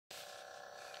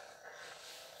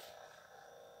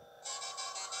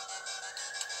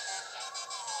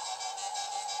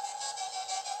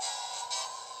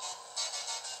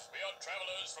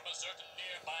a certain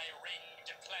nearby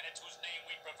ringed planet whose name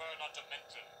we prefer not to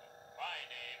mention. My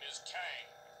name is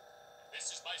Kang. This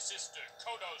is my sister,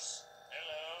 Kodos.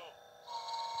 Hello.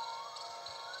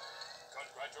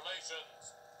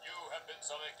 Congratulations. You have been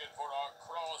selected for our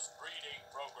cross-breeding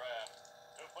program.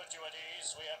 To put you at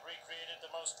ease, we have recreated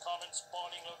the most common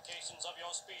spawning locations of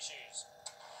your species.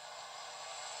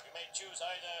 You may choose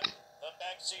either the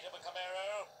back seat of a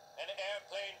Camaro, an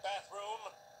airplane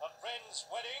bathroom, a friend's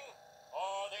wedding,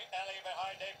 or the alley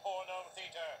behind a porno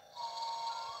theater.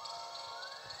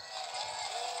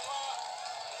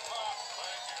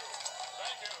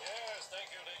 Thank you. Yes,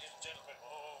 thank you, ladies and gentlemen.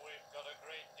 Oh, we've got a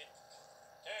great...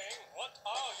 Kang, what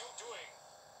are you doing?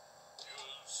 You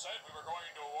said we were going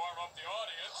to warm up the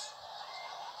audience.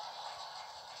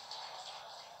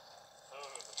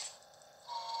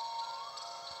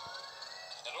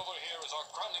 And over here is our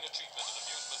crowning achievement in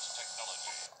amusement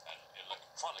technology, an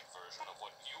electronic version of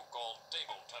what you call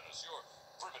table tennis. Your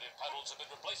primitive paddles have been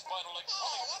replaced by an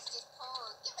electronic... Hey, that's just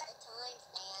pong. Give it the times,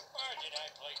 man. Where did I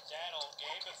play that old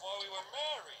game before we were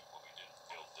married? Well, we didn't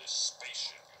build this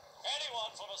spaceship, you know.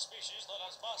 Anyone from a species that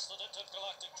has mastered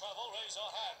intergalactic travel, raise your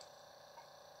hand.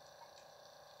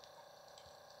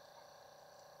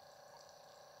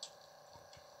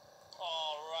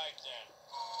 All right, then.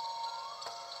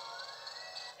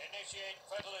 Initiate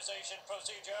fertilization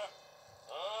procedure.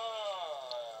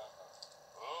 Oh,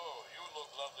 you look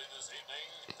lovely this evening.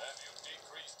 Have you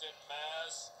decreased in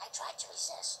mass? I tried to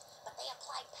resist, but they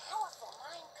applied powerful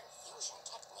mind confusion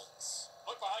techniques.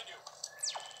 Look behind you.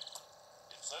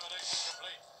 Insemination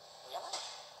complete. Really?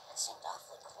 That seemed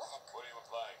awfully quick. What are you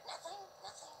implying? Nothing.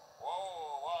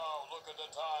 Whoa, wow, look at the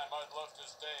time. I'd love to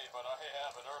stay, but I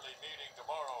have an early meeting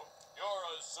tomorrow. You're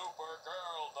a super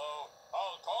girl, though.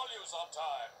 I'll call you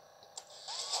sometime.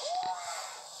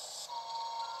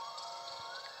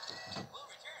 We'll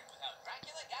return with how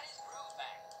Dracula got his groove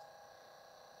back.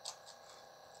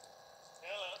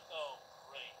 Hello. Oh,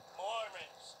 great.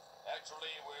 Mormons.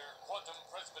 Actually, we're quantum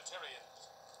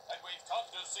Presbyterians, and we've come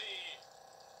to see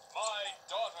my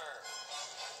daughter.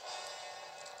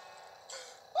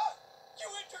 You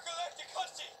intergalactic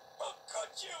hussy! How could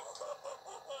you?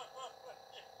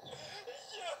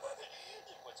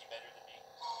 Was he better than me?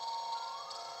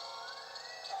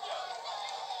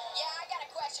 Yeah, I got a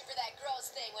question for that gross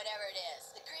thing, whatever it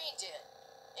is. The green dude.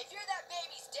 If you're that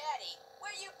baby's daddy,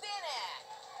 where you been at?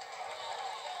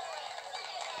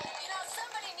 You know,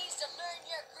 somebody needs to learn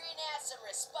your green ass some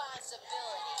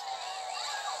responsibility.